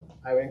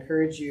I would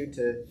encourage you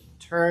to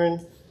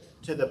turn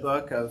to the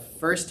book of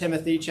 1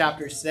 Timothy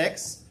chapter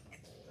 6.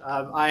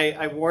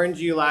 I warned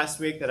you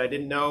last week that I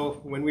didn't know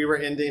when we were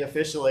ending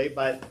officially,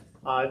 but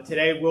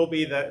today will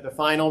be the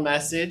final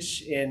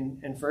message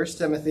in 1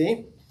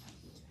 Timothy.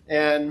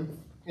 And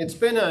it's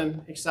been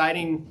an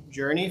exciting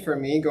journey for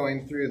me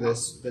going through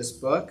this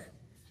book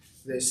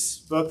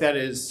that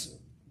is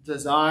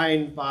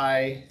designed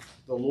by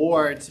the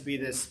Lord to be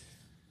this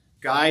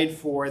guide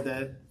for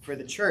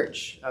the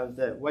church of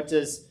what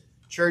does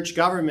church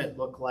government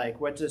look like?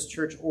 What does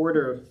church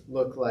order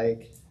look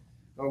like?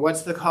 Or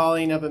what's the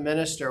calling of a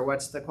minister?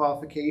 What's the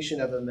qualification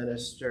of a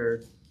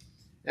minister?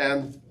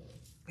 And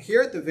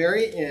here at the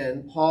very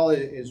end, Paul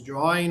is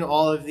drawing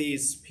all of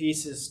these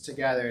pieces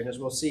together. And as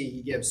we'll see,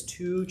 he gives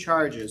two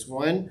charges.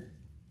 One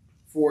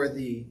for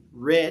the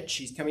rich.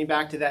 He's coming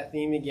back to that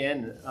theme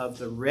again of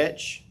the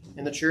rich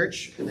in the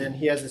church. And then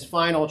he has his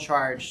final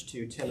charge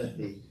to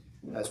Timothy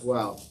as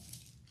well.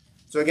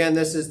 So again,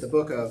 this is the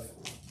book of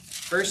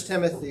 1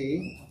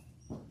 Timothy,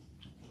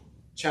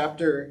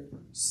 chapter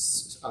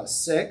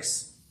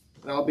 6,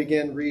 and I'll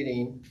begin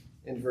reading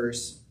in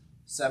verse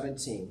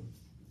 17.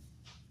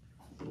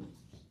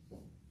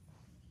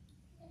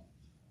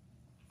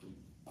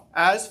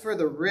 As for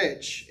the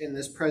rich in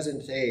this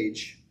present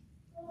age,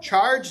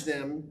 charge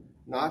them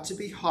not to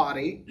be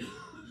haughty,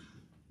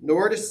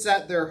 nor to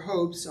set their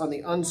hopes on the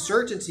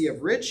uncertainty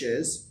of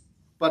riches,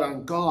 but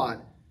on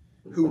God,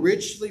 who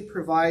richly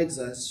provides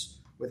us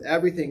with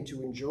everything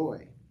to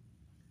enjoy.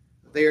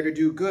 They are to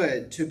do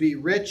good, to be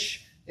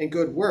rich in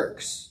good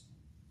works,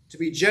 to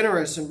be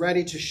generous and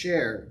ready to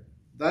share,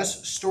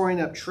 thus storing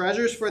up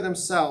treasures for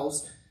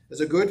themselves as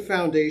a good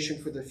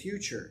foundation for the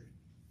future,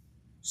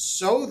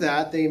 so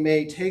that they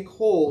may take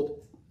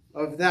hold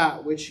of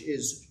that which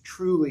is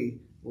truly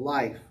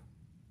life.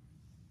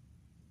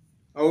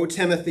 O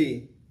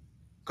Timothy,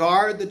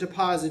 guard the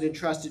deposit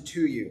entrusted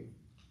to you.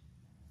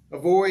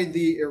 Avoid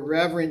the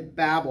irreverent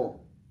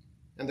babble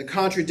and the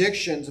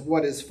contradictions of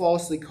what is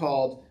falsely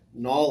called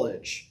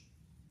knowledge,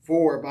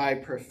 for by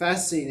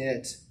professing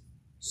it,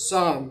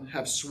 some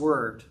have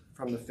swerved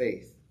from the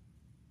faith.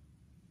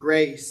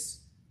 Grace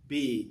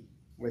be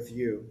with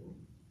you.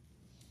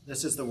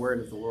 This is the word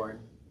of the Lord.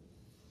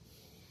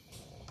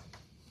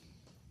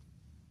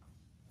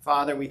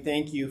 Father, we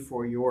thank you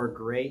for your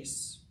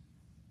grace.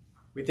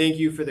 We thank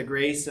you for the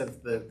grace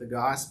of the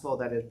gospel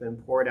that has been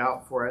poured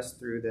out for us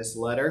through this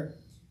letter.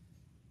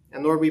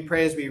 And Lord, we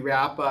pray as we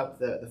wrap up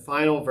the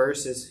final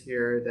verses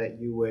here that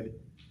you would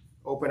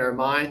open our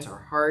minds, our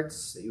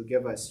hearts, that you would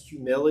give us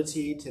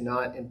humility to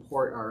not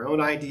import our own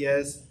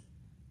ideas,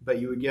 but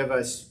you would give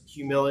us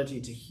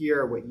humility to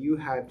hear what you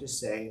have to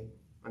say,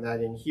 and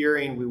that in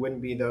hearing we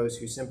wouldn't be those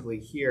who simply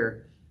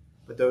hear,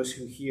 but those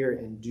who hear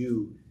and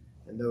do,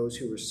 and those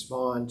who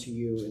respond to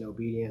you in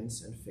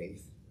obedience and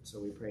faith. So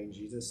we pray in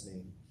Jesus'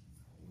 name.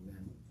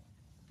 Amen.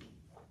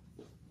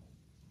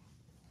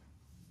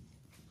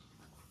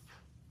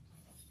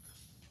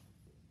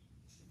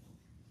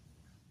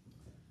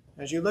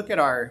 As you look at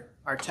our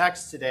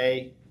text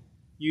today,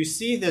 you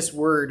see this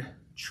word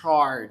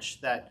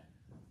charge, that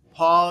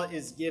Paul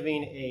is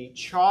giving a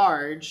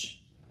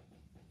charge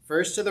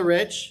first to the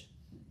rich,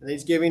 and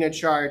he's giving a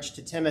charge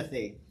to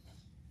Timothy.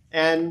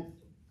 And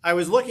I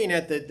was looking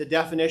at the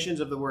definitions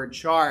of the word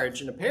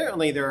charge, and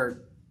apparently there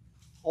are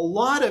a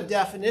lot of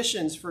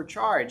definitions for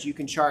charge. You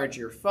can charge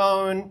your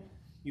phone,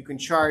 you can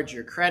charge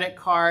your credit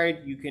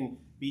card, you can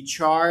be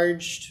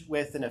charged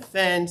with an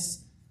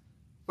offense.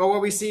 But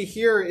what we see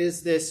here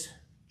is this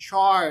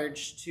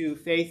charge to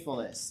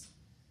faithfulness.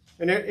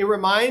 And it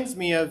reminds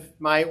me of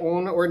my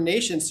own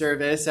ordination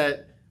service.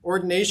 At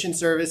ordination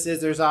services,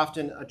 there's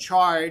often a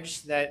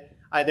charge that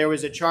there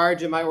was a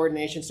charge in my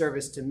ordination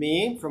service to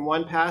me from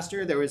one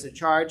pastor. There was a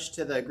charge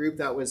to the group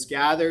that was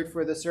gathered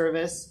for the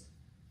service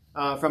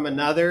from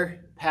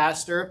another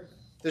pastor.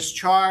 This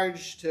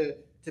charge to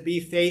be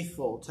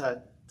faithful,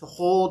 to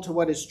hold to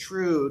what is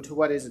true, to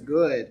what is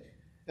good.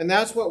 And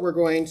that's what we're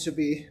going to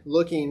be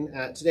looking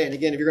at today. And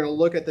again, if you're going to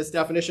look at this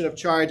definition of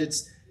charge,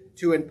 it's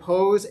to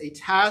impose a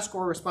task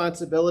or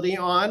responsibility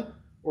on,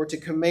 or to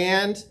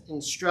command,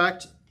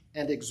 instruct,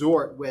 and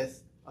exhort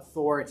with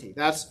authority.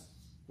 That's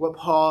what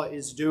Paul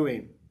is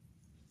doing.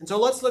 And so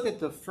let's look at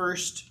the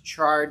first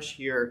charge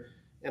here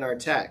in our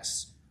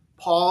text.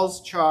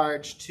 Paul's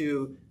charge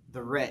to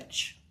the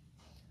rich.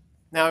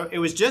 Now, it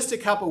was just a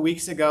couple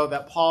weeks ago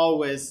that Paul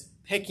was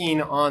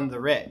picking on the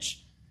rich.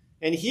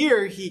 And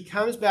here he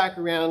comes back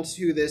around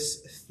to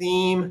this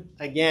theme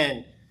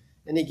again.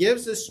 And he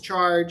gives this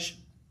charge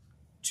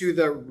to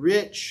the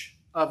rich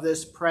of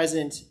this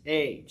present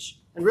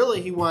age. And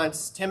really he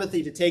wants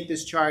Timothy to take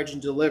this charge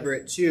and deliver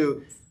it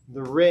to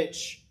the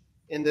rich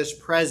in this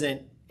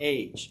present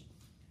age.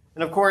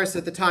 And of course,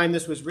 at the time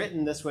this was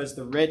written, this was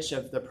the rich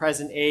of the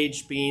present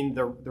age being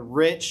the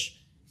rich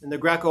in the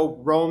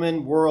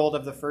Greco-Roman world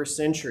of the first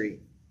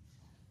century.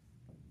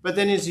 But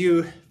then as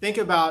you think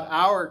about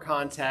our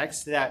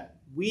context, that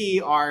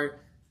we are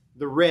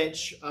the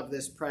rich of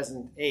this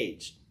present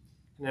age.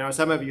 You know,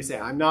 some of you say,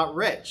 I'm not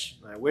rich.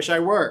 I wish I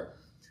were.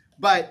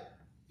 But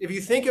if you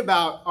think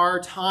about our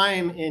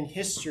time in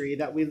history,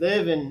 that we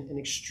live in an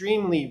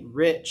extremely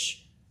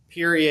rich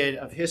period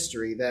of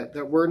history,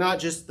 that we're not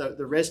just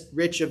the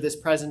rich of this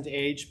present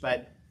age,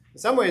 but in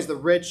some ways the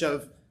rich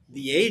of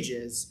the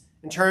ages,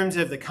 in terms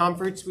of the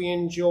comforts we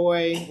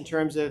enjoy, in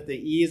terms of the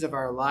ease of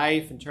our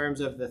life, in terms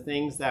of the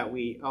things that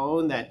we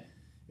own, that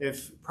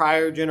if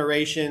prior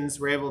generations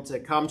were able to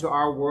come to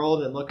our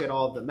world and look at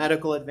all of the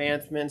medical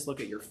advancements,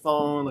 look at your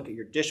phone, look at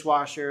your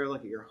dishwasher,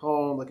 look at your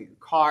home, look at your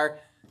car,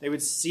 they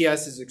would see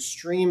us as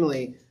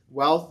extremely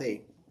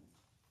wealthy.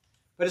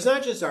 But it's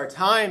not just our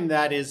time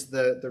that is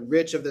the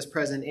rich of this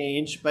present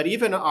age, but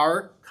even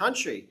our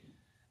country.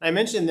 I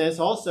mentioned this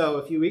also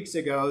a few weeks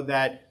ago,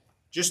 that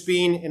just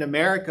being in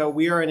America,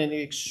 we are in an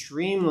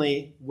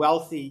extremely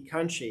wealthy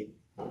country.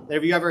 That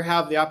if you ever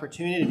have the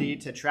opportunity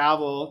to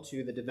travel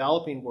to the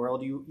developing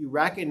world, you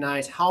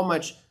recognize how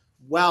much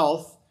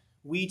wealth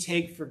we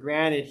take for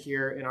granted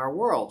here in our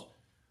world.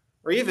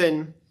 Or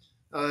even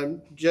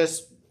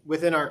just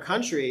within our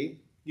country,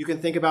 you can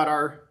think about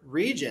our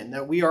region,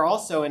 that we are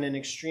also in an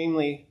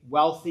extremely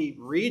wealthy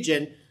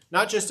region,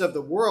 not just of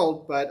the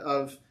world, but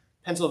of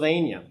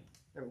Pennsylvania.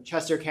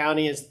 Chester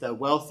County is the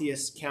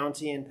wealthiest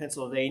county in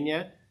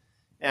Pennsylvania.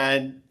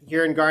 And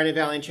here in Garnet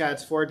Valley and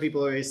Chadds Ford,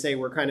 people always say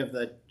we're kind of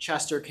the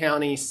Chester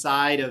County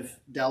side of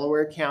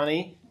Delaware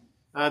County,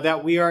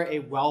 that we are a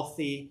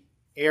wealthy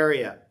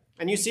area.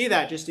 And you see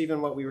that just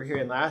even what we were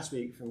hearing last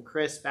week from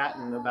Chris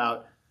Batten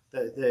about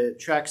the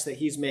treks that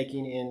he's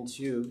making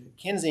into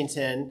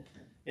Kensington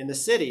in the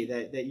city,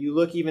 that you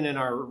look even in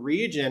our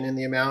region in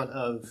the amount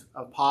of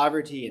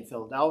poverty in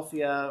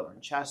Philadelphia or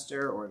in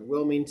Chester or in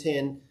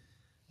Wilmington,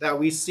 that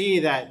we see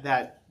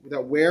that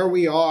where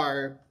we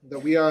are, that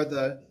we are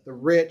the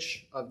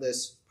rich of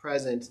this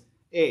present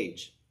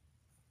age.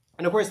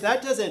 And of course,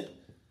 that doesn't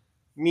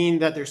mean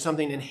that there's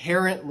something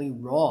inherently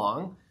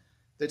wrong.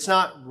 It's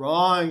not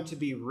wrong to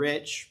be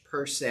rich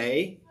per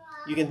se.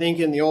 You can think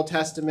in the Old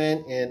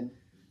Testament, in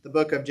the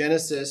book of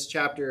Genesis,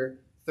 chapter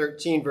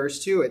 13,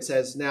 verse 2, it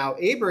says, "Now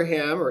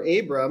Abraham," or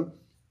Abram,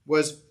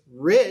 "was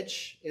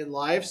rich in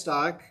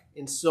livestock,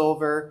 in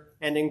silver,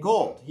 and in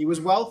gold." He was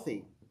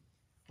wealthy.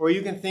 Or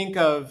you can think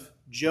of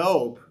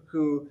Job,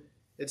 who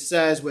it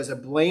says was a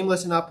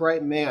blameless and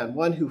upright man,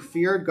 one who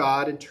feared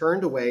God and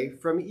turned away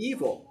from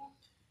evil.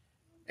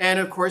 And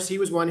of course, he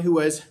was one who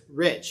was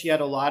rich. He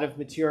had a lot of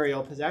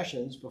material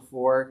possessions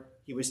before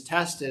he was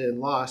tested and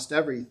lost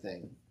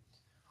everything.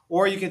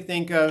 Or you could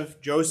think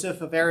of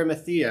Joseph of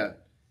Arimathea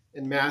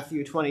in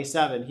Matthew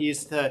 27.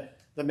 He's the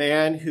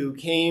man who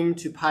came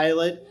to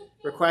Pilate,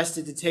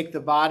 requested to take the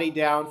body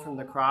down from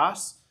the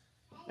cross,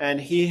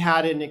 and he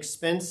had an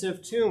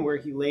expensive tomb where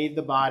he laid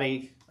the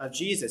body of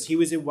Jesus. He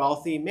was a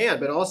wealthy man,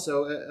 but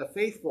also a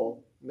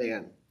faithful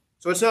man.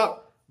 So it's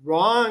not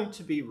wrong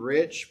to be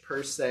rich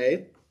per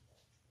se,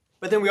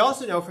 but then we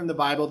also know from the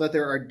Bible that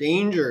there are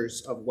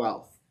dangers of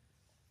wealth.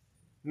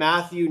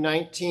 Matthew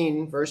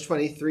 19, verse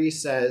 23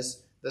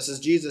 says, this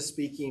is Jesus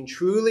speaking,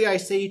 "Truly I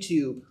say to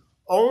you,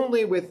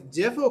 only with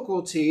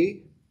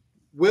difficulty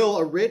will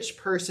a rich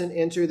person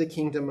enter the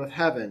kingdom of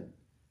heaven.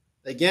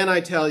 Again, I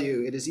tell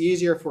you, it is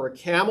easier for a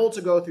camel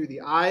to go through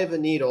the eye of a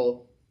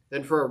needle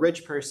than for a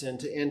rich person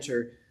to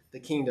enter the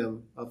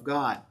kingdom of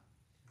God."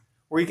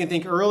 Or you can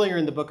think earlier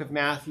in the book of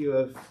Matthew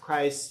of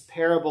Christ's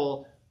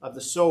parable of the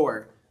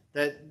sower,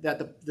 that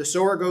the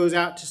sower goes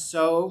out to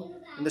sow,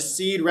 and the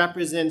seed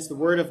represents the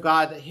word of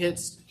God that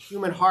hits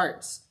human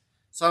hearts.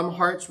 Some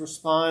hearts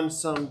respond,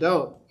 some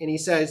don't. And he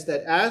says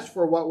that as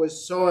for what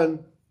was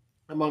sown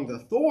among the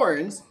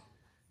thorns,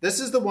 this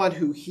is the one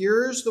who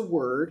hears the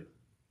word,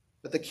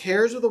 but the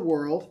cares of the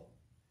world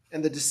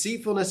and the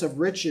deceitfulness of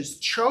riches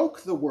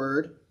choke the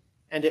word,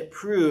 and it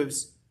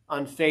proves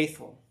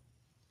unfaithful.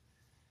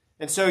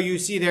 And so you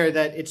see there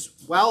that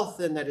it's wealth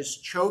and that is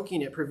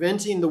choking it,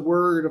 preventing the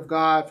word of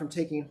God from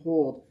taking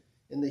hold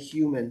in the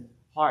human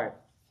heart.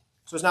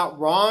 So it's not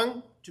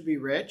wrong to be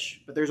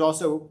rich, but there's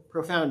also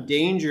profound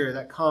danger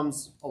that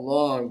comes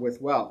along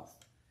with wealth.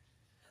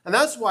 And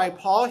that's why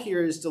Paul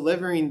here is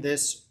delivering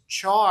this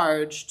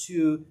charge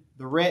to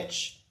the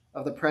rich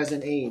of the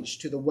present age,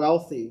 to the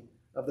wealthy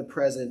of the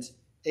present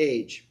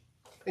age.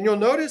 And you'll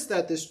notice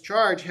that this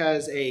charge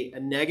has a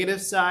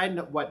negative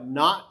side, what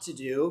not to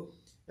do,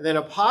 and then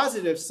a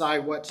positive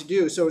side, what to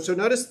do. So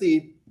notice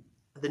the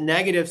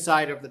negative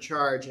side of the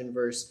charge in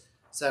verse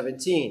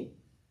 17.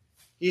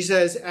 He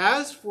says,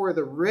 "As for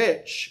the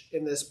rich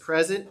in this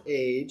present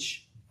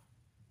age,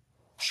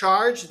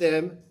 charge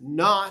them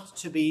not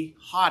to be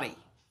haughty."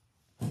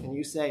 And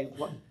you say,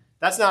 what?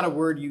 That's not a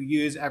word you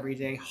use every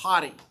day,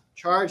 haughty.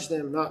 Charge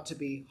them not to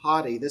be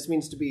haughty. This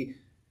means to be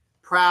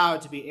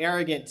proud, to be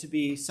arrogant, to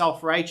be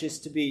self-righteous,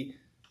 to be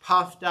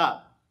puffed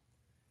up.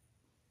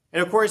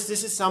 And of course,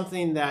 this is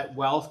something that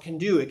wealth can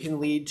do. It can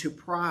lead to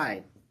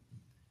pride.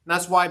 And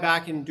that's why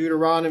back in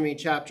Deuteronomy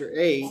chapter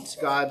 8,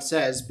 God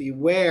says,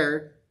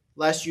 "Beware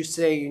lest you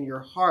say in your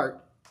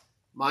heart,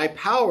 my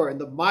power and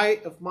the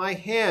might of my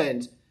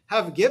hand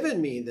have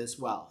given me this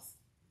wealth."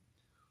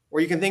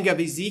 Or you can think of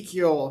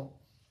Ezekiel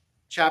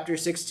chapter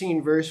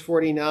 16, verse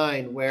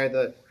 49, where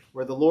the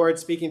where the Lord,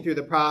 speaking through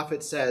the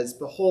prophet, says,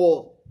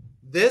 "Behold,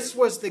 this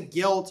was the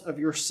guilt of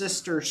your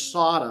sister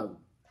Sodom.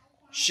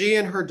 She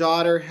and her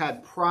daughter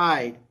had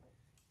pride,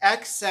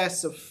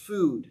 excess of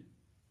food."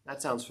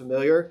 That sounds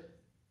familiar.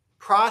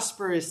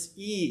 Prosperous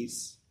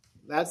ease.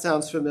 That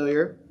sounds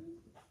familiar.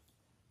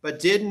 "But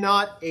did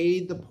not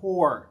aid the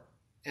poor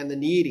and the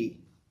needy.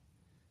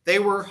 They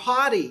were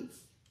haughty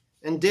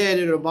and did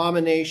an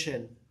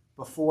abomination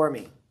before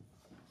me."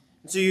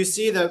 And so you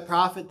see the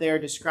prophet there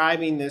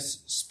describing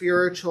this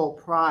spiritual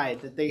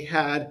pride, that they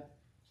had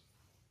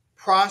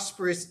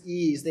prosperous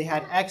ease, they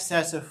had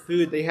excess of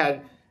food, they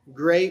had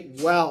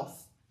great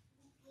wealth,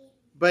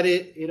 but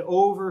it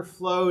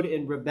overflowed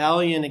in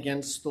rebellion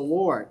against the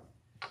Lord.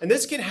 And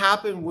this can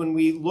happen when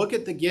we look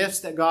at the gifts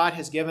that God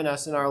has given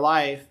us in our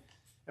life,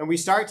 and we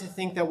start to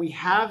think that we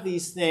have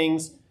these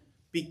things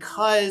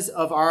because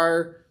of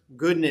our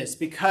goodness,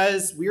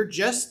 because we're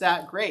just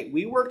that great.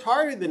 We worked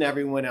harder than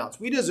everyone else.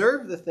 We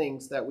deserve the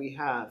things that we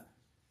have.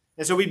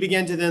 And so we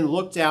begin to then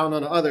look down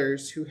on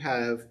others who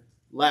have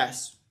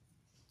less.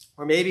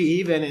 Or maybe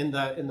even in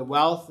the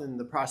wealth and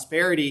the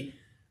prosperity,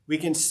 we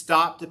can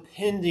stop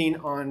depending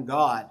on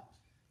God.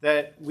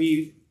 That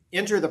we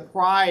enter the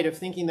pride of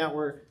thinking that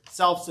we're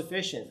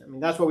self-sufficient. I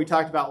mean, that's what we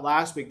talked about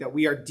last week, that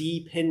we are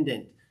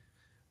dependent.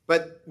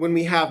 But when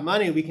we have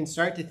money, we can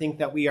start to think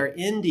that we are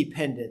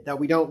independent, that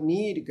we don't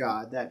need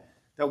God, that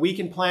we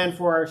can plan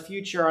for our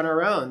future on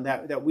our own,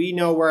 that we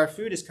know where our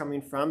food is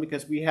coming from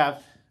because we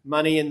have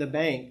money in the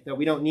bank, that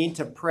we don't need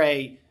to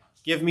pray,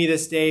 "Give me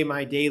this day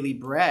my daily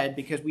bread,"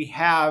 because we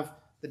have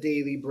the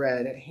daily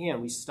bread at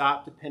hand. We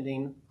stop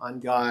depending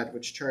on God,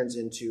 which turns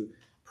into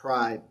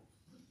pride.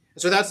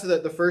 So that's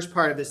the first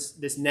part of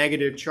this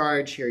negative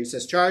charge here. He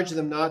says, charge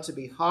them not to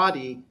be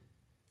haughty.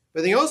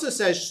 But he also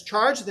says,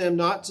 charge them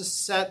not to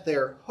set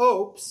their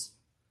hopes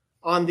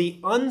on the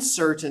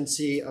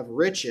uncertainty of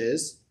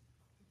riches,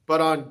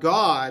 but on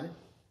God,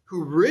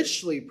 who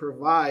richly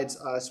provides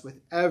us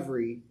with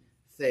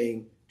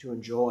everything to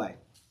enjoy.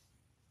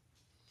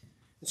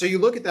 And so you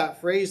look at that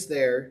phrase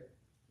there,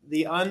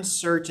 the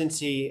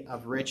uncertainty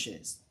of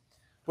riches.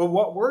 But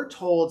what we're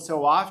told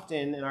so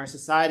often in our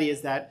society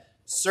is that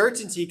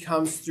certainty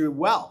comes through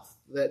wealth.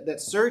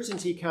 That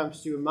certainty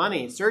comes through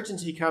money.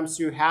 Certainty comes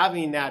through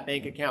having that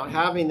bank account,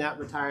 having that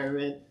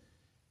retirement,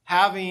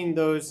 having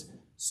those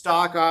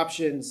stock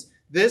options.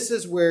 This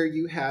is where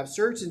you have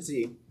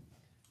certainty.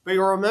 But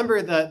you'll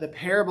remember the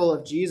parable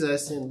of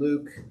Jesus in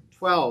Luke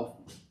 12,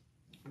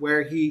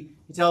 where he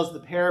tells the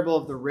parable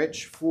of the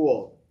rich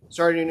fool.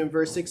 Starting in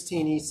verse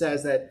 16, he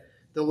says that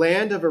the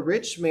land of a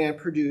rich man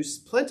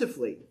produced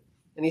plentifully.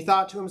 And he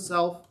thought to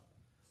himself,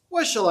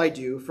 "What shall I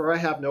do, for I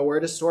have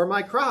nowhere to store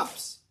my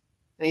crops?"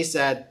 And he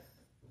said,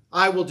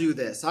 "I will do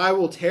this. I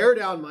will tear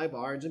down my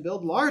barns and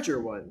build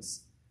larger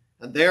ones.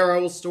 And there I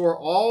will store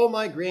all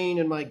my grain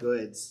and my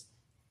goods.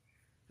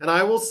 And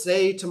I will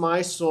say to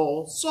my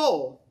soul,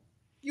 'Soul,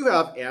 you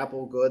have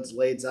ample goods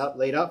laid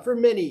up for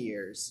many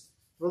years.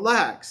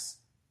 Relax,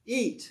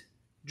 eat,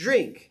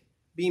 drink,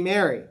 be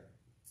merry.'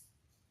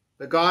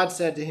 But God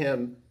said to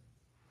him,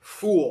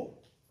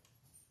 'Fool,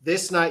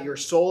 this night your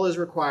soul is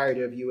required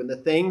of you, and the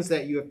things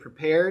that you have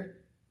prepared,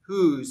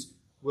 whose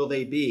will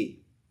they be?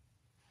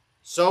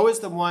 So is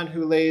the one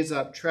who lays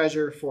up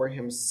treasure for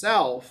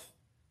himself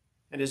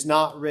and is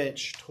not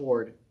rich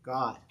toward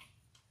God.'"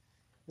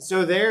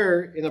 So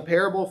there, in a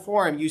parable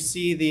form, you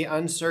see the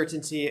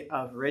uncertainty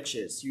of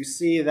riches. You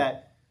see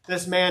that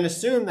this man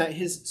assumed that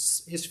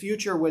his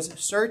future was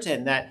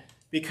certain, that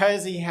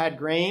because he had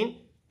grain,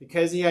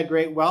 because he had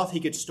great wealth, he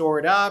could store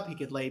it up, he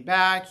could lay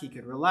back, he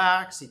could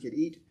relax, he could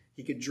eat,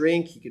 he could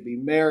drink, he could be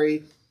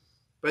merry.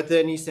 But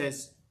then he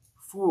says,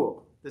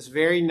 "Fool, this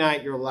very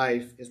night your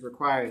life is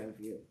required of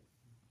you."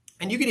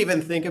 And you could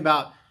even think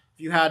about if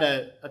you had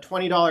a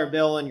 $20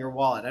 bill in your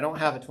wallet. I don't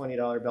have a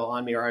 $20 bill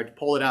on me, or I'd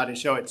pull it out and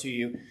show it to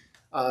you.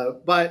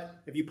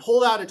 But if you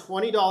pulled out a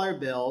 $20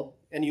 bill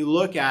and you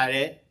look at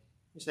it,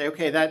 you say,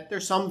 okay,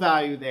 there's some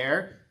value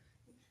there.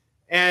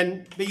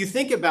 But you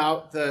think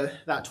about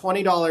that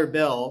 $20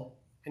 bill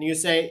and you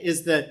say,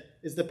 is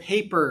the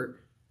paper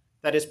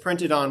that is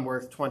printed on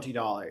worth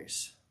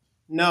 $20?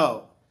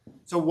 No.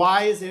 So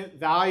why is it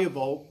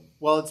valuable?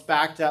 Well, it's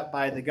backed up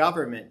by the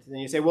government. And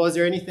then you say, well, is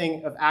there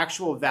anything of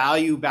actual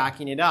value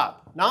backing it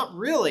up? Not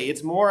really.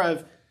 It's more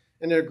of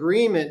an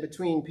agreement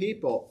between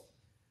people.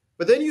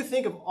 But then you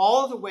think of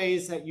all the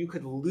ways that you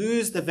could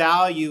lose the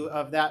value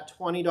of that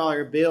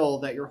 $20 bill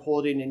that you're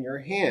holding in your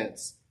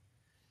hands.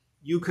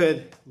 You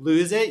could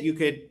lose it. You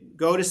could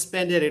go to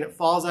spend it and it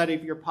falls out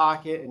of your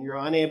pocket and you're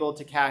unable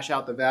to cash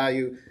out the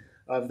value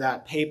of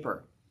that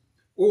paper.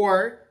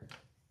 Or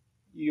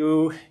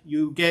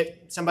you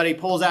get, somebody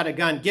pulls out a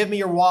gun, "Give me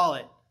your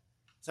wallet."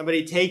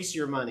 Somebody takes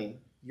your money.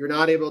 You're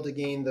not able to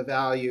gain the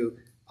value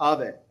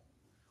of it.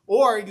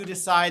 Or you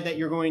decide that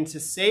you're going to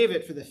save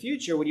it for the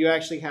future when you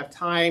actually have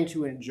time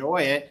to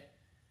enjoy it.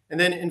 And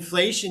then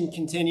inflation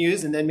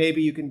continues, and then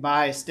maybe you can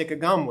buy a stick of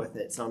gum with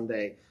it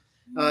someday.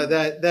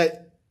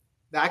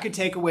 That could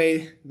take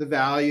away the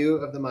value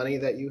of the money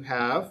that you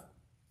have.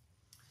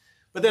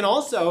 But then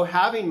also,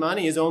 having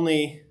money is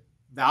only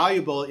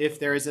valuable if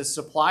there is a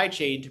supply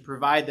chain to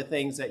provide the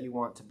things that you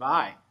want to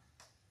buy.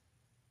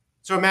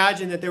 So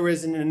imagine that there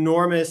was an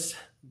enormous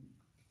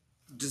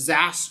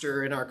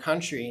disaster in our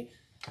country,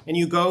 and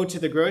you go to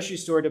the grocery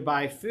store to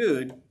buy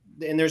food,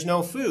 and there's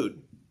no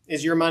food.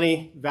 Is your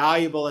money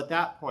valuable at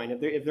that point?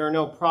 If there are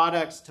no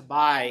products to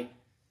buy,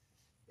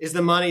 is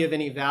the money of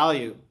any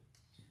value?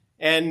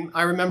 And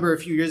I remember a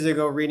few years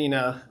ago reading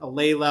a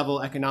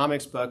lay-level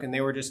economics book, and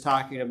they were just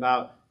talking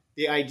about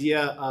the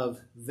idea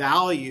of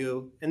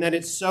value and that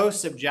it's so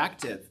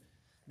subjective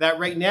that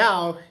right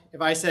now,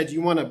 if I said, do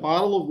you want a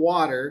bottle of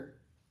water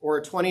or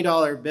a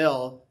 $20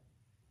 bill,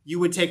 you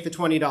would take the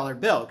 $20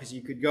 bill because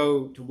you could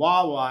go to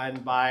Wawa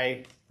and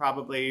buy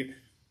probably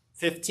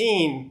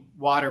 15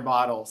 water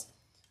bottles.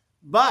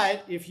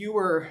 But if you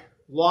were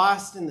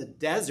lost in the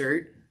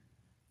desert,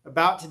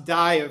 about to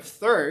die of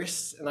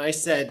thirst, and I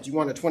said, do you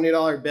want a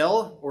 $20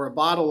 bill or a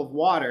bottle of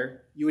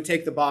water, you would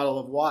take the bottle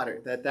of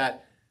water.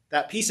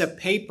 That piece of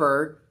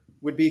paper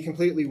would be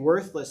completely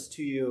worthless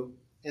to you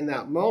in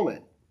that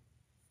moment.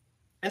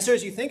 And so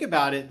as you think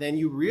about it, then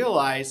you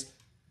realize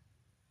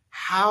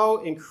how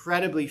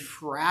incredibly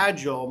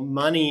fragile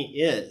money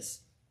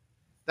is.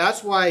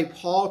 That's why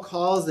Paul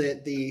calls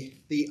it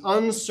the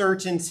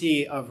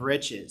uncertainty of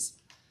riches.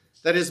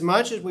 That as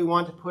much as we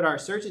want to put our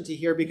certainty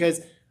here,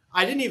 because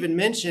I didn't even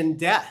mention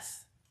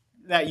death,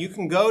 that you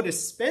can go to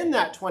spend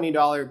that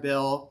 $20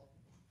 bill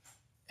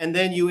and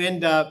then you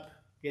end up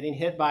getting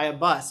hit by a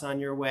bus on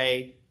your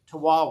way to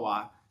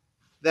Wawa,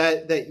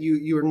 that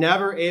you're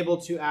never able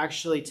to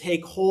actually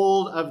take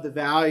hold of the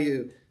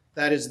value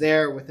that is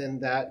there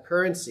within that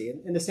currency.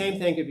 And the same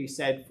thing could be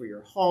said for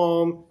your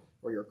home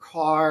or your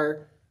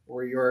car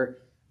or your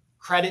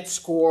credit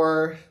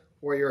score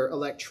or your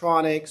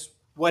electronics,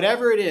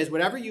 whatever it is,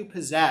 whatever you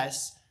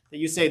possess, that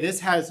you say,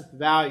 this has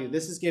value,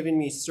 this is giving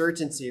me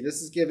certainty,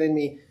 this is giving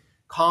me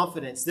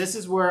confidence, this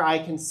is where I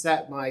can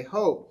set my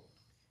hope.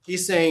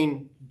 He's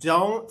saying,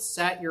 don't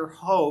set your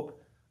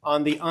hope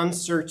on the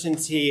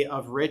uncertainty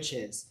of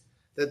riches.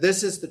 That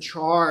this is the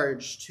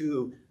charge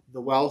to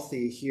the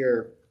wealthy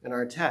here in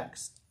our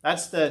text.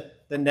 That's the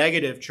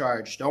negative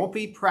charge. Don't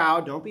be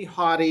proud, don't be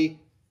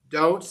haughty,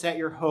 don't set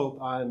your hope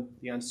on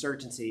the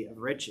uncertainty of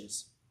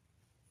riches.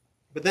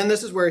 But then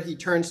this is where he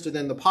turns to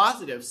then the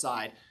positive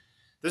side.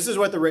 This is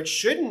what the rich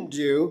shouldn't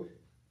do.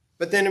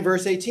 But then in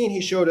verse 18,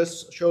 he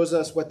shows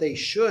us what they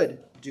should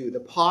do, the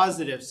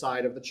positive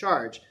side of the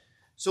charge.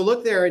 So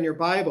look there in your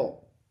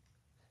Bible.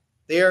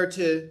 They are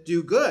to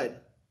do good,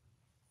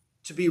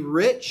 to be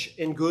rich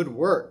in good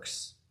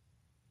works,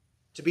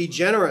 to be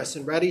generous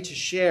and ready to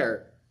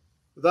share,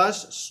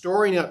 thus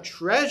storing up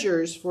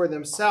treasures for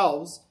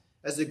themselves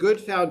as a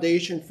good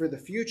foundation for the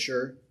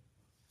future,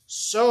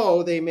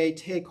 so they may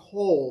take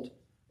hold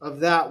of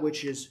that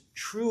which is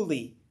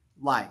truly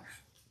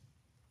life.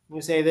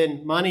 You say,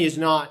 then money is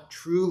not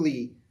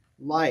truly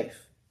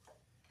life.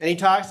 And he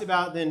talks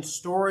about then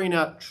storing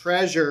up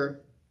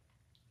treasure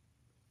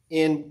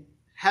in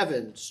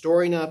heaven,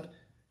 storing up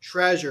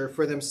treasure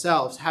for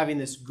themselves, having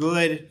this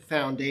good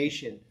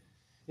foundation.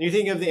 And you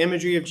think of the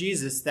imagery of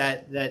Jesus,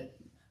 that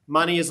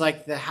money is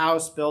like the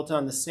house built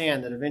on the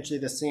sand, that eventually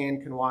the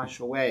sand can wash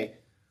away.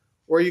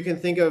 Or you can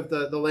think of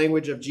the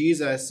language of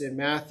Jesus in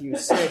Matthew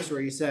 6,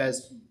 where he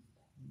says,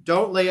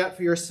 don't lay up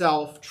for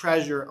yourself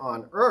treasure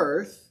on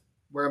earth,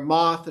 where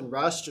moth and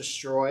rust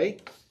destroy,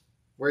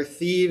 where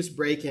thieves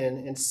break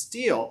in and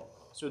steal.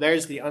 So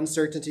there's the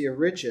uncertainty of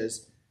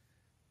riches.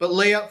 But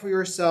lay up for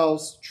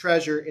yourselves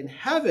treasure in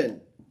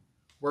heaven,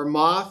 where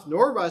moth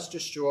nor rust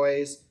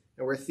destroys,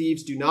 and where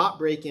thieves do not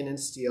break in and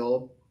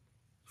steal.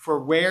 For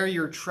where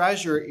your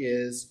treasure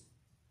is,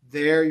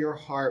 there your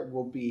heart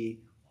will be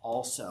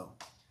also.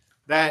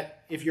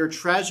 That if your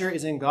treasure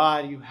is in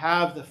God, you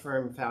have the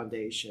firm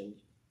foundation.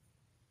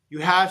 You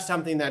have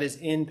something that is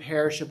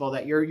imperishable,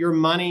 that your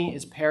money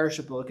is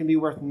perishable. It can be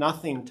worth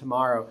nothing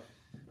tomorrow.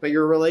 But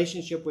your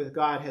relationship with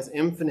God has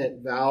infinite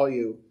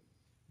value.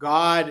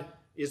 God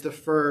is the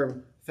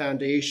firm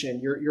foundation.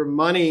 Your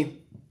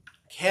money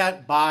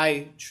can't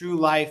buy true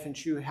life and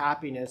true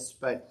happiness,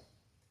 but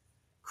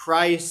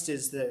Christ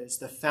is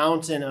the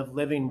fountain of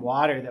living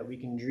water that we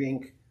can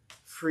drink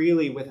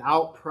freely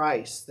without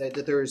price,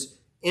 that there's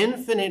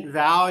infinite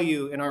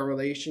value in our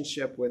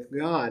relationship with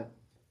God.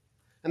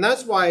 And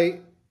that's why,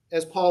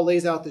 as Paul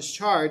lays out this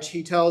charge,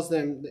 he tells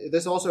them,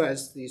 this also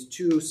has these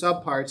two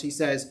subparts. He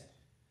says,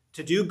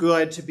 to do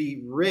good, to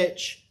be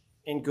rich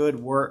in good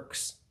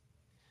works.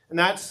 And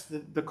that's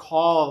the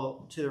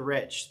call to the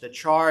rich, the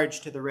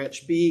charge to the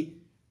rich. Be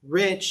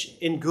rich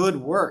in good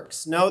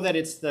works. Know that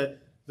it's the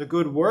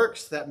good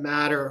works that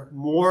matter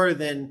more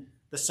than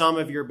the sum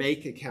of your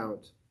bank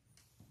account.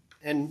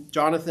 And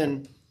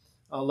Jonathan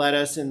led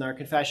us in our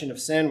confession of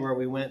sin, where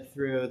we went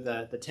through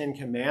the Ten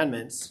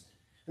Commandments.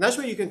 And that's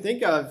what you can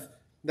think of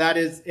that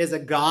is a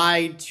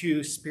guide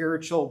to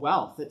spiritual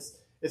wealth.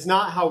 It's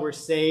not how we're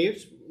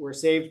saved. We're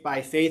saved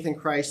by faith in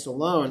Christ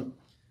alone.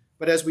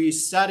 But as we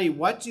study,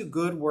 what do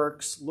good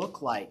works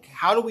look like?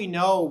 How do we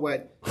know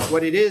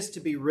what it is to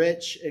be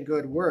rich in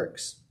good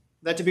works?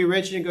 That to be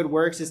rich in good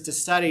works is to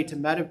study, to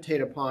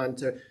meditate upon,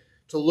 to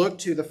look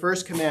to the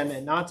first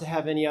commandment, not to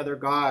have any other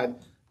God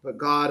but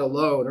God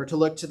alone, or to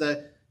look to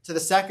the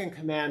second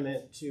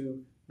commandment,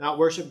 to not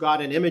worship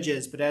God in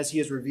images, but as he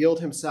has revealed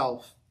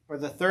himself, or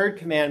the third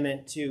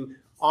commandment, to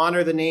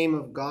honor the name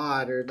of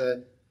God, or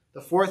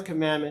the fourth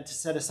commandment, to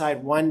set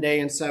aside one day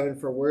in 7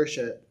 for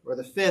worship, or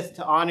the fifth,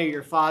 to honor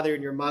your father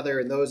and your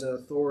mother and those in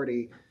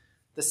authority,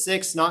 the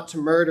sixth, not to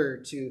murder,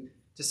 to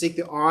seek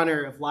the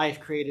honor of life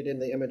created in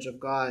the image of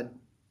God, and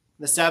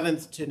the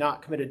seventh, to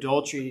not commit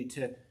adultery,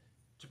 to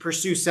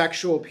pursue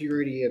sexual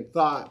purity in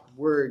thought,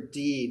 word,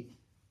 deed.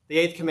 The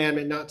eighth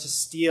commandment, not to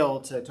steal,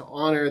 to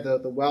honor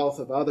the wealth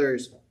of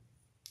others.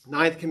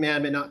 Ninth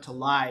commandment, not to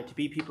lie, to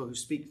be people who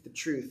speak the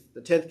truth.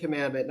 The 10th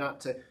commandment,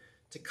 not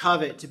to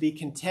covet, to be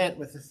content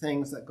with the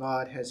things that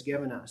God has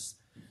given us.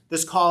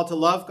 This call to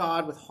love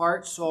God with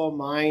heart, soul,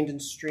 mind,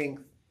 and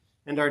strength,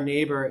 and our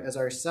neighbor as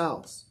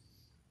ourselves.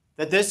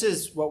 That this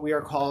is what we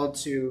are called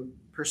to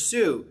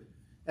pursue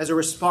as a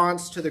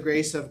response to the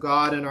grace of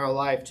God in our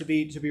life, to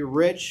be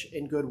rich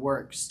in good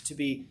works,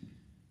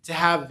 to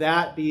have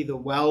that be the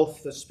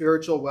wealth, the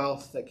spiritual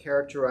wealth that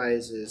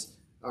characterizes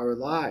our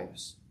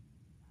lives.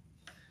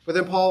 But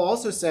then Paul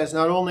also says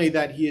not only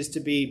that he is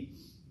to be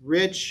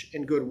rich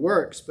in good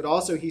works, but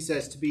also he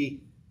says to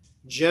be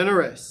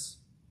generous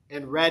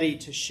and ready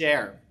to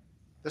share.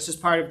 This is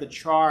part of the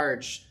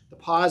charge, the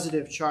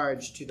positive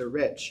charge to the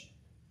rich.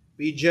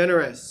 Be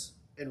generous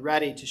and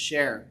ready to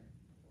share.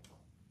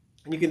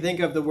 And you can think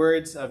of the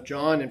words of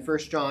John in 1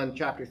 John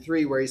chapter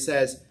 3, where he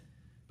says,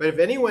 "But if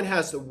anyone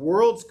has the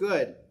world's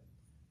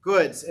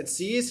goods and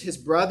sees his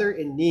brother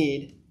in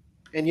need,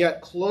 and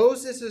yet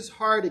closes his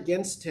heart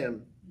against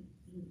him,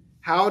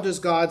 how does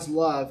God's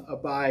love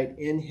abide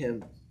in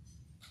him?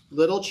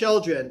 Little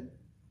children,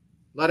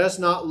 let us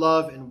not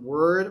love in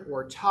word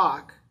or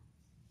talk,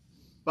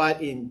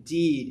 but in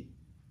deed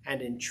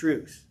and in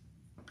truth."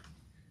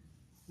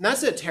 And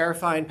that's a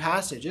terrifying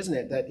passage, isn't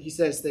it? That he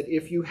says that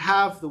if you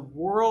have the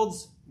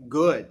world's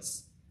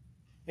goods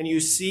and you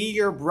see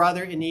your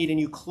brother in need and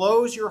you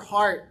close your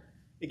heart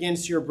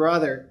against your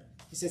brother,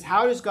 he says,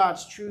 how does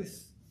God's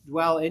truth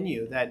dwell in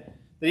you? That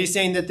he's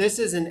saying that this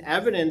is an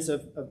evidence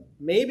of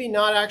maybe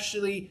not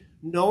actually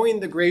knowing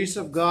the grace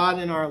of God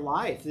in our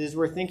life. As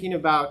we're thinking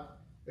about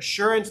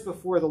assurance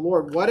before the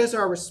Lord, what is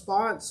our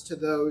response to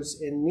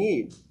those in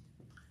need?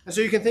 And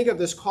so you can think of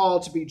this call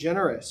to be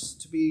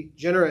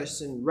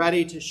generous and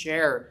ready to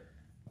share.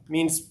 It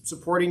means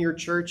supporting your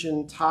church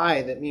in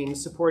tithe. It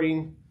means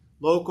supporting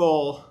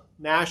local,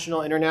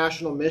 national,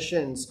 international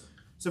missions,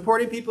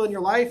 supporting people in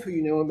your life who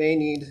you know may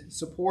need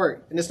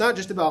support. And it's not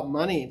just about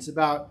money. It's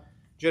about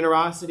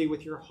generosity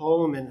with your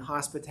home and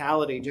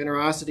hospitality,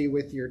 generosity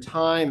with your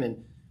time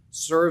and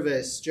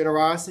service,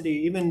 generosity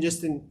even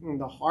just in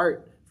the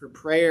heart for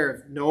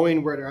prayer,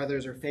 knowing what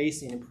others are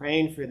facing and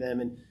praying for them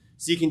and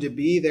seeking to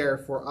be there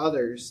for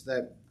others.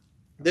 That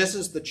this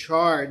is the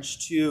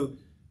charge to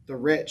the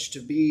rich,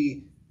 to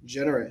be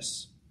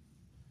generous.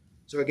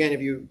 So again, if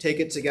you take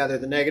it together,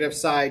 the negative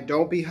side,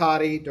 don't be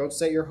haughty, don't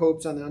set your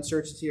hopes on the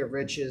uncertainty of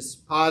riches.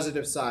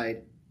 Positive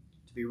side,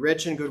 to be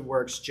rich in good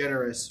works,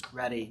 generous,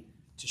 ready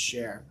to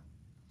share.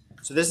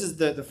 So this is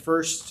the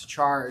first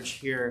charge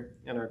here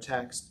in our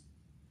text.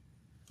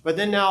 But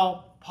then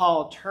now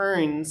Paul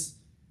turns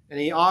and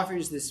he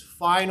offers this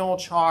final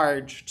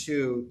charge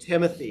to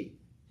Timothy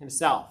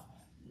himself.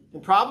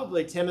 And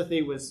probably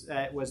Timothy was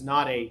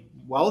not a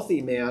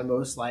wealthy man,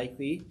 most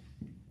likely.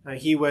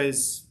 He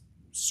was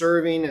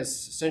serving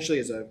essentially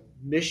as a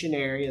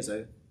missionary, as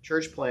a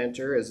church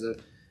planter,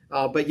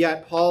 but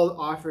yet Paul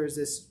offers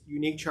this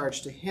unique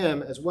charge to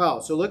him as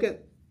well. So look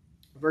at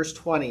verse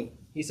 20.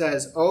 He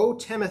says, "O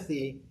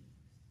Timothy,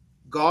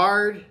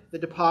 guard the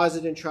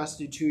deposit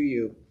entrusted to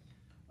you.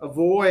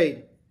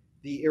 Avoid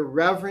the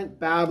irreverent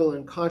babble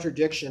and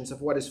contradictions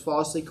of what is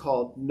falsely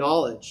called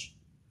knowledge.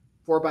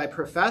 For by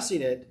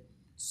professing it,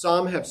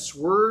 some have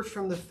swerved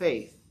from the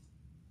faith."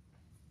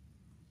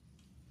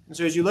 And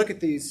so as you look at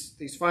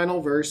these final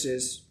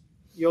verses,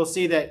 you'll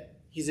see that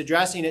he's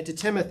addressing it to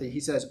Timothy. He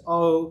says,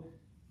 "O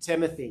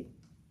Timothy."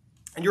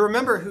 And you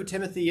remember who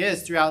Timothy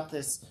is throughout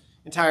this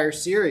entire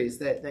series,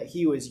 that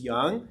he was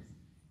young.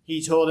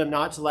 He told him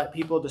not to let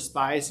people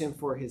despise him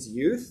for his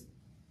youth.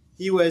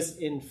 He was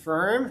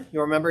infirm.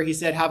 You'll remember he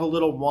said, "Have a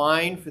little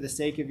wine for the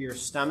sake of your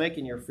stomach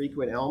and your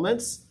frequent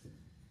ailments."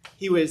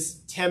 He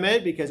was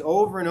timid because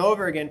over and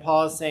over again,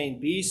 Paul is saying,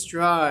 be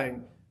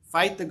strong,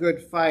 fight the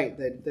good fight.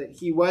 That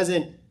he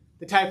wasn't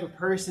the type of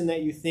person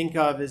that you think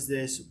of as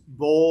this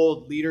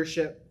bold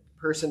leadership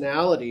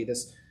personality.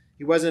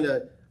 He wasn't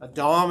a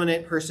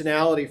dominant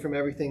personality from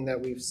everything that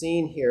we've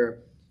seen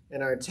here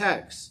in our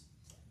text.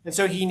 And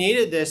so he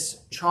needed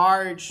this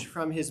charge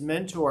from his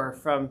mentor,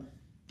 from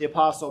the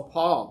Apostle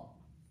Paul.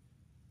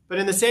 But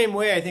in the same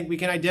way, I think we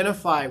can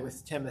identify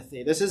with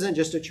Timothy. This isn't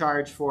just a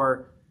charge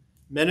for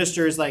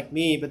ministers like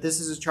me, but this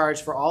is a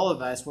charge for all of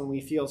us when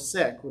we feel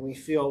sick, when we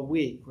feel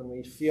weak, when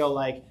we feel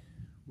like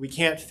we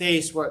can't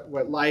face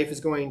what life is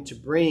going to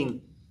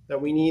bring,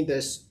 that we need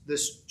this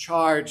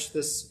charge,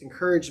 this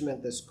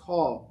encouragement, this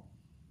call.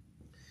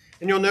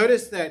 And you'll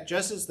notice that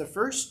just as the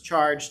first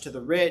charge to the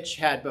rich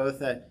had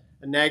both a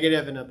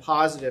negative and a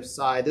positive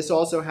side, this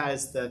also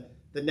has the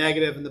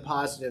negative and the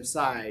positive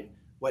side,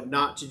 what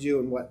not to do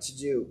and what to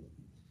do.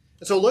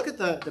 And so look at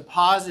the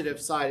positive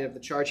side of the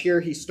charge.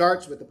 Here he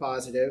starts with the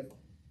positive.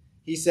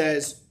 He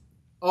says,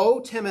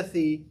 "O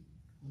Timothy,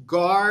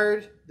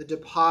 guard the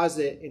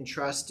deposit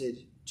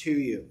entrusted to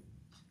you."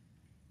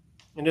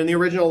 And in the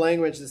original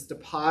language, this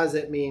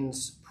deposit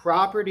means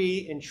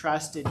property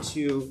entrusted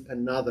to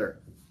another.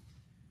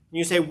 And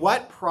you say,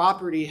 what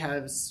property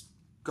has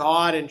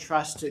God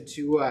entrusted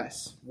to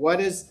us? What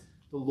is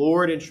the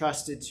Lord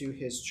entrusted to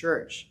his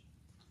church?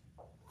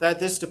 That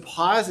this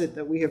deposit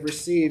that we have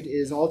received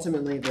is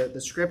ultimately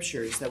the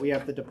scriptures, that we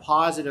have the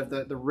deposit of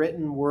the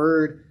written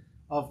word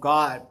of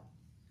God.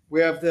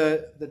 We have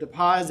the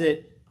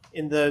deposit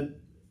in the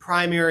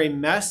primary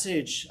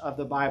message of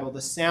the Bible,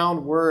 the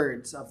sound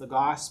words of the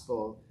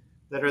gospel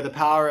that are the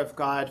power of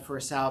God for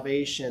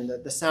salvation,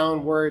 the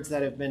sound words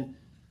that have been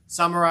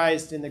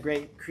summarized in the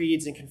great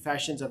creeds and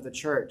confessions of the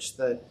church,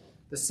 the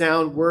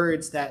sound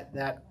words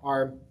that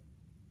are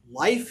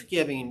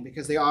life-giving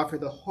because they offer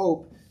the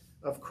hope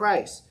of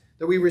Christ.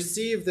 That we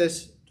receive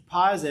this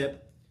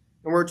deposit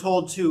and we're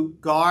told to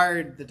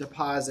guard the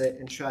deposit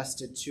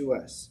entrusted to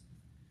us.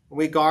 And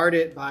we guard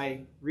it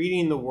by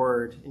reading the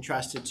word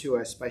entrusted to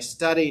us, by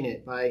studying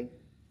it, by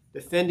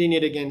defending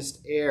it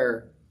against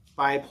error,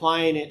 by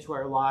applying it to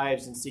our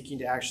lives and seeking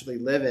to actually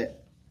live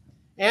it,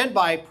 and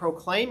by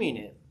proclaiming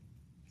it.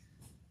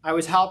 I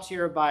was helped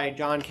here by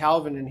John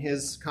Calvin in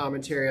his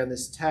commentary on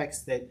this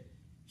text that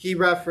he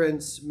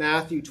referenced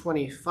Matthew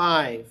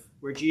 25,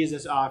 where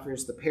Jesus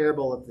offers the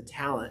parable of the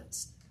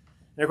talents.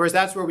 And of course,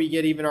 that's where we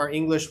get even our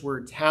English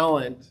word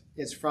talent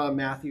is from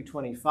Matthew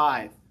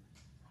 25,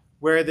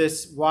 where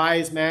this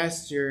wise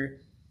master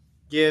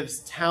gives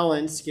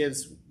talents,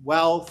 gives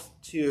wealth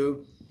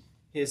to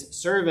his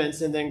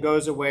servants, and then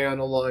goes away on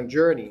a long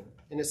journey.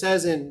 And it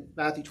says in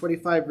Matthew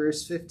 25,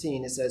 verse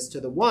 15, it says, "To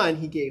the one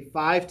he gave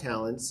 5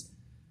 talents,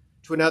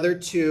 to another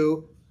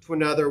 2, to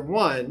another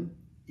 1,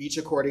 each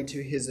according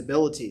to his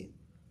ability.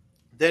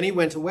 Then he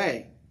went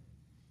away.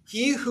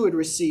 He who had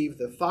received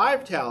the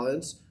 5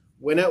 talents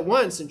went at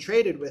once and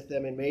traded with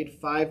them and made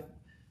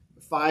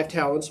five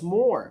talents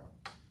more.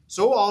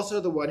 So also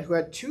the one who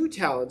had 2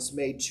 talents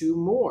made 2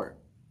 more.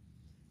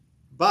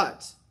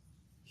 But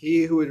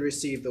he who had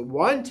received the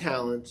 1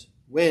 talent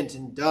went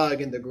and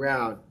dug in the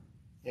ground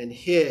and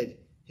hid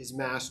his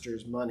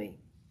master's money."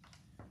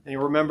 And you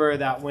remember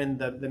that when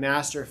the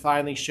master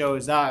finally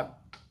shows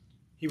up,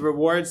 he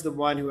rewards the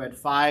one who had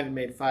 5 and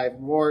made 5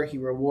 more. He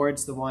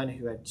rewards the one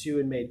who had 2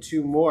 and made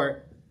 2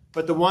 more.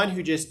 But the one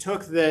who just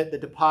took the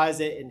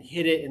deposit and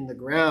hid it in the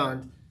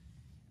ground,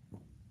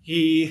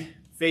 he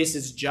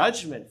faces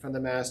judgment from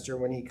the master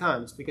when he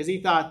comes, because he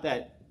thought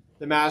that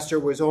the master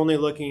was only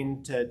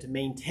looking to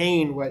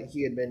maintain what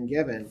he had been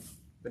given.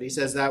 But he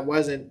says that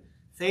wasn't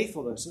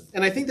faithfulness.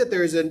 And I think that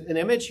there's an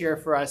image here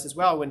for us as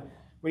well when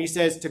he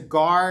says to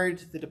guard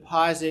the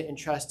deposit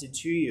entrusted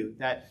to you,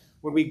 that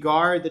when we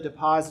guard the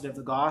deposit of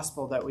the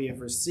gospel that we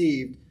have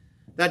received,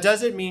 that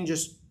doesn't mean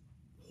just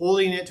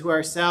holding it to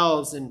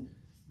ourselves and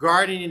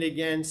guarding it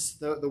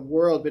against the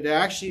world, but it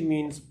actually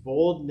means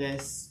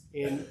boldness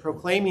in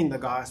proclaiming the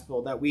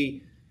gospel, that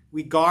we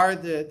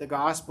guard the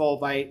gospel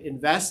by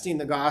investing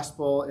the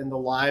gospel in the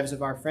lives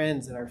of our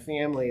friends and our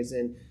families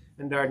and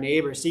our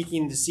neighbors,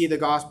 seeking to see the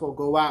gospel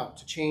go out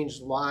to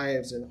change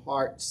lives and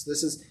hearts.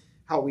 This is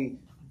how we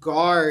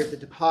guard the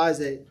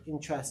deposit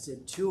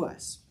entrusted to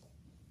us.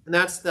 And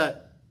that's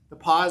the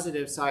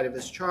positive side of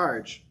this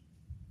charge.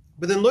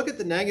 But then look at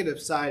the negative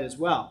side as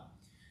well.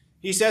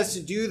 He says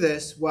to do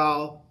this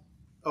while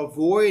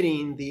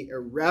avoiding the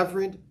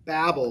irreverent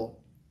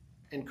babble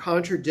and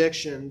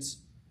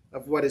contradictions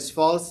of what is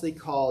falsely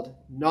called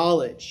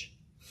knowledge,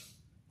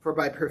 for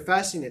by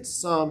professing it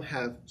some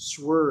have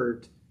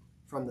swerved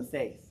from the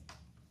faith.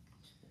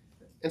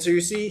 And so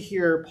you see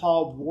here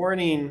Paul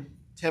warning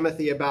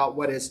Timothy about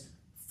what is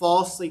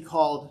falsely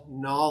called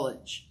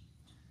knowledge.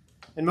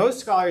 And most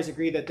scholars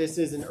agree that this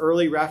is an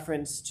early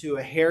reference to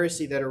a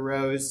heresy that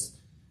arose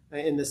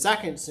in the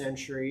 2nd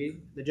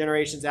century, the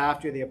generations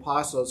after the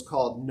apostles,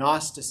 called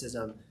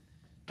Gnosticism.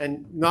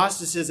 And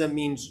Gnosticism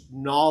means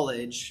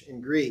knowledge in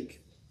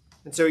Greek.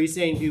 And so he's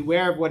saying,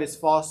 beware of what is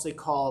falsely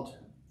called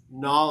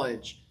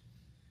knowledge.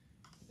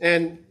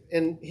 And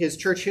in his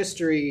church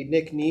history,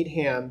 Nick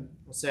Needham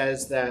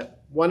says that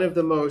one of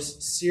the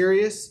most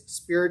serious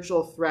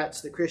spiritual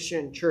threats the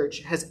Christian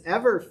church has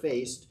ever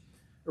faced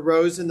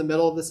arose in the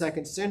middle of the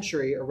 2nd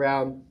century,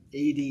 around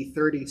AD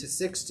 30 to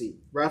 60,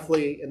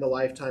 roughly in the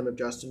lifetime of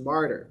Justin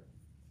Martyr.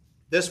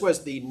 This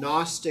was the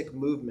Gnostic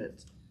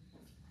movement.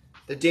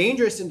 The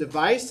dangerous and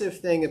divisive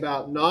thing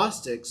about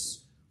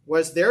Gnostics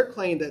was their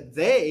claim that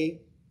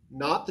they,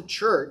 not the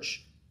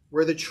church,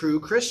 were the true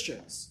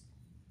Christians.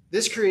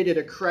 This created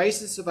a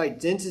crisis of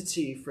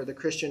identity for the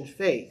Christian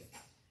faith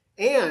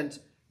and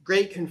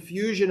great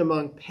confusion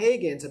among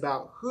pagans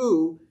about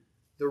who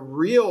the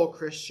real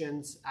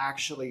Christians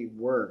actually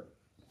were.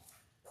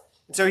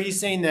 And so he's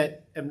saying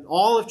that in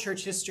all of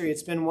church history,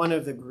 it's been one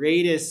of the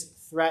greatest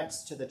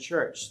threats to the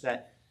church,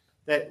 that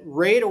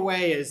right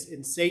away is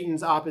in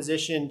Satan's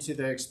opposition to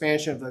the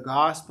expansion of the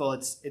gospel,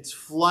 it's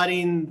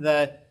flooding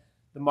the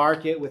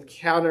market with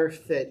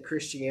counterfeit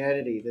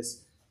Christianity,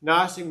 this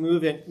Gnostic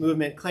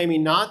movement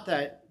claiming not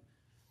that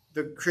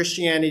the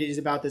Christianity is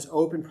about this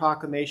open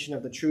proclamation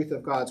of the truth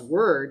of God's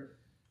word,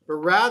 but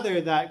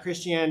rather that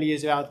Christianity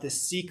is about this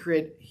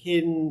secret,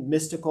 hidden,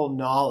 mystical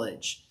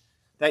knowledge,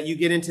 that you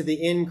get into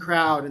the in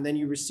crowd and then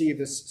you receive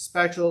this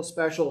special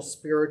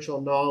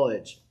spiritual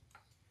knowledge.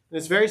 And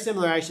it's very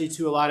similar actually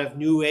to a lot of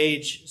New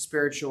Age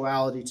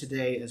spirituality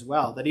today as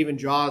well, that even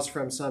draws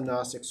from some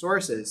Gnostic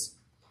sources.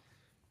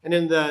 And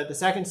in the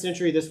 2nd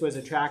century, this was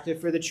attractive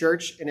for the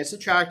church, and it's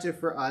attractive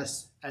for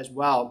us as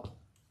well.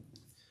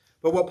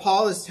 But what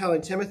Paul is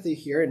telling Timothy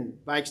here,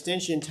 and by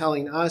extension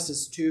telling us,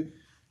 is to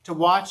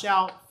watch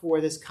out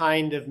for this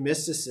kind of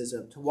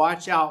mysticism, to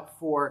watch out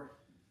for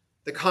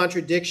the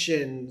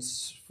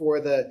contradictions, for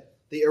the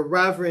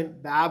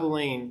irreverent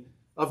babbling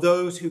of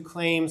those who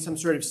claim some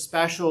sort of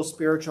special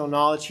spiritual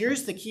knowledge.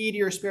 Here's the key to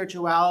your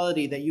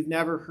spirituality that you've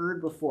never heard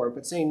before,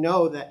 but saying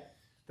no, that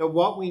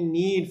what we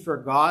need for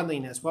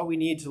godliness, what we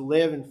need to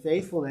live in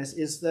faithfulness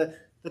is the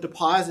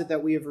deposit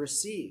that we have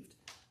received.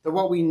 That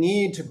what we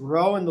need to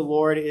grow in the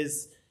Lord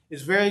is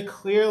very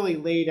clearly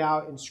laid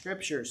out in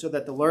Scripture, so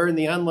that the learned,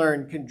 the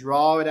unlearned can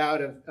draw it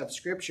out of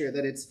Scripture,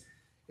 that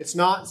it's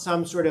not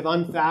some sort of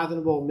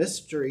unfathomable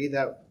mystery,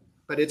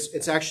 but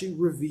it's actually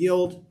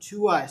revealed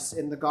to us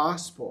in the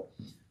gospel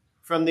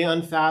from the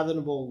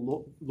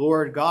unfathomable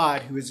Lord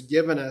God who has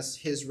given us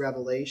his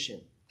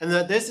revelation. And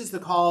that this is the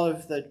call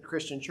of the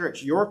Christian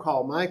church, your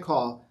call, my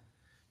call,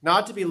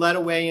 not to be led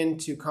away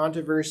into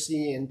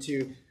controversy,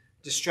 into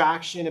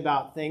distraction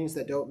about things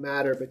that don't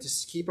matter, but to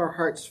keep our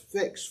hearts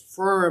fixed,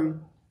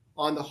 firm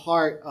on the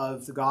heart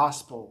of the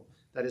gospel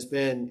that has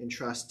been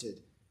entrusted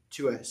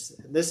to us.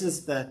 And this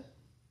is the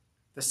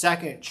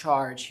second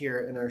charge here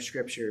in our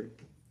scripture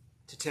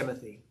to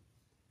Timothy.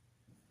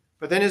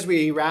 But then as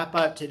we wrap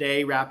up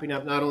today, wrapping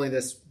up not only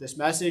this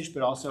message,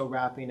 but also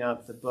wrapping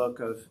up the book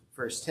of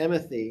 1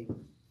 Timothy,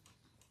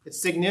 it's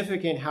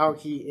significant how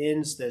he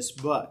ends this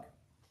book.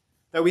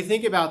 That we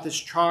think about this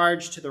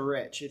charge to the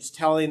rich. It's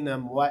telling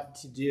them what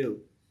to do.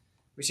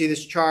 We see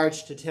this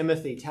charge to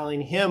Timothy,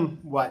 telling him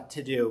what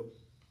to do.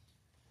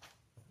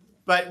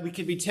 But we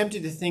could be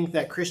tempted to think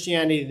that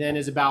Christianity then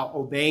is about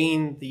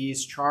obeying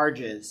these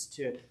charges,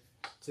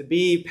 to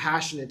be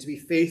passionate, to be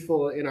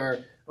faithful in our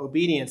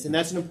obedience. And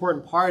that's an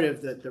important part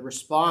of the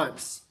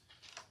response.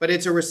 But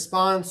it's a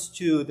response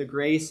to the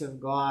grace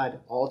of God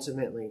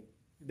ultimately.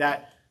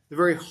 That the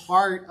very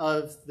heart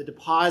of the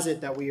deposit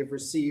that we have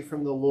received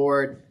from the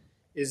Lord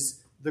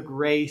is the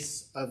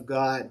grace of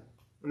God.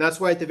 And that's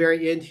why at the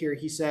very end here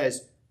he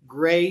says,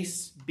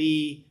 grace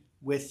be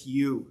with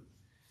you.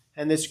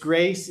 And this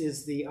grace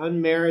is the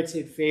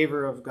unmerited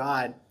favor of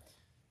God.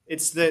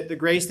 It's the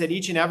grace that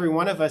each and every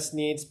one of us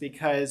needs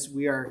because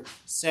we are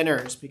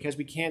sinners, because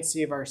we can't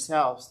save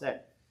ourselves.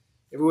 That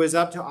if it was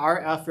up to our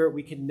effort,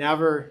 we could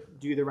never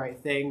do the right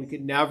thing. We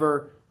could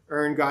never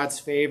earn God's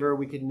favor.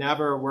 We could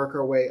never work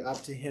our way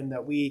up to him,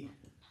 that we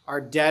are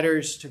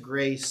debtors to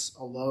grace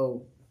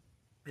alone.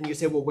 And you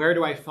say, well, where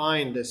do I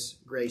find this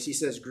grace? He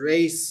says,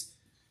 grace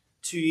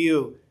to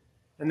you.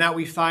 And that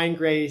we find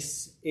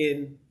grace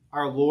in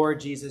our Lord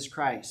Jesus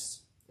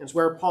Christ. And it's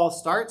where Paul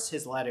starts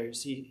his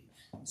letters.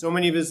 So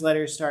many of his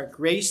letters start,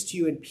 grace to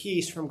you and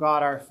peace from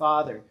God our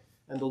Father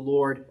and the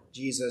Lord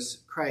Jesus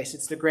Christ.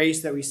 It's the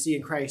grace that we see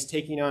in Christ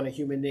taking on a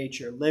human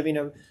nature, living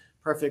a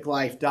perfect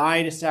life,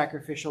 dying a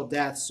sacrificial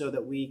death so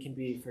that we can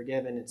be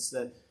forgiven. It's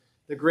the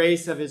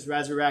grace of his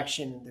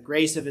resurrection, the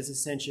grace of his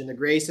ascension, the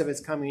grace of his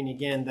coming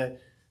again,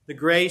 the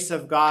grace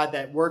of God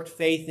that worked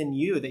faith in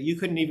you, that you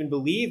couldn't even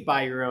believe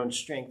by your own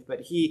strength,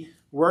 but he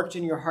worked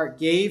in your heart,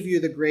 gave you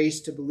the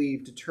grace to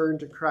believe, to turn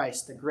to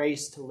Christ, the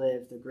grace to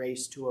live, the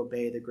grace to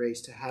obey, the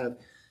grace to have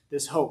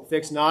this hope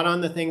fixed not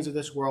on the things of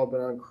this world, but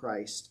on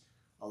Christ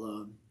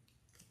alone.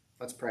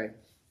 Let's pray.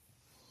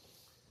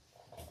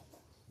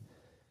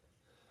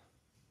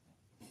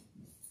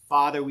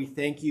 Father, we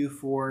thank you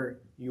for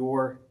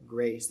your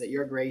grace, that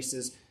your grace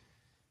is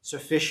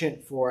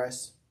sufficient for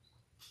us.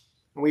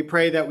 And we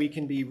pray that we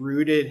can be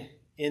rooted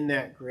in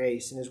that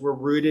grace. And as we're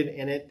rooted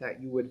in it,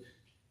 that you would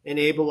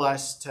enable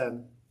us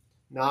to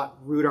not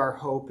root our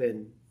hope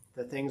in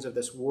the things of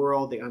this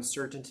world, the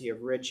uncertainty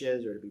of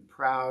riches, or to be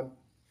proud,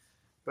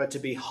 but to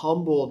be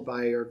humbled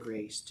by your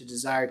grace, to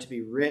desire to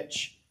be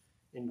rich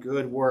in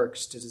good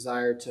works, to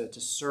desire to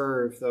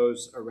serve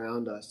those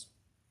around us.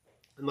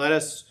 And let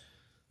us,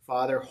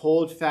 Father,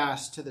 hold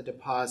fast to the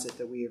deposit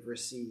that we have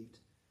received.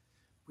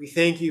 We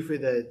thank you for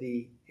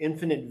the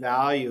infinite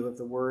value of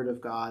the word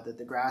of God, that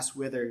the grass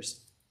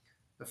withers,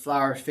 the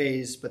flower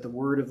fades, but the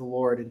word of the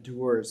Lord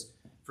endures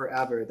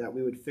forever, that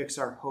we would fix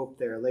our hope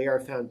there, lay our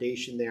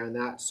foundation there on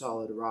that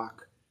solid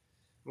rock.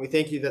 And we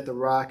thank you that the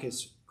rock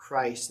is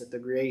Christ, that the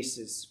grace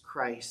is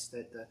Christ,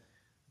 that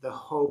the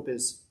hope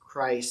is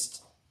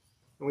Christ.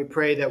 And we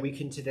pray that we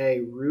can today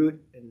root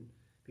and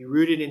be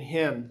rooted in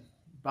him,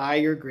 by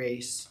your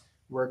grace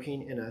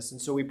working in us.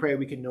 And so we pray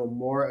we can know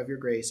more of your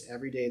grace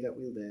every day that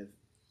we live.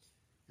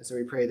 And so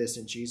we pray this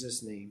in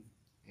Jesus' name.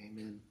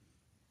 Amen.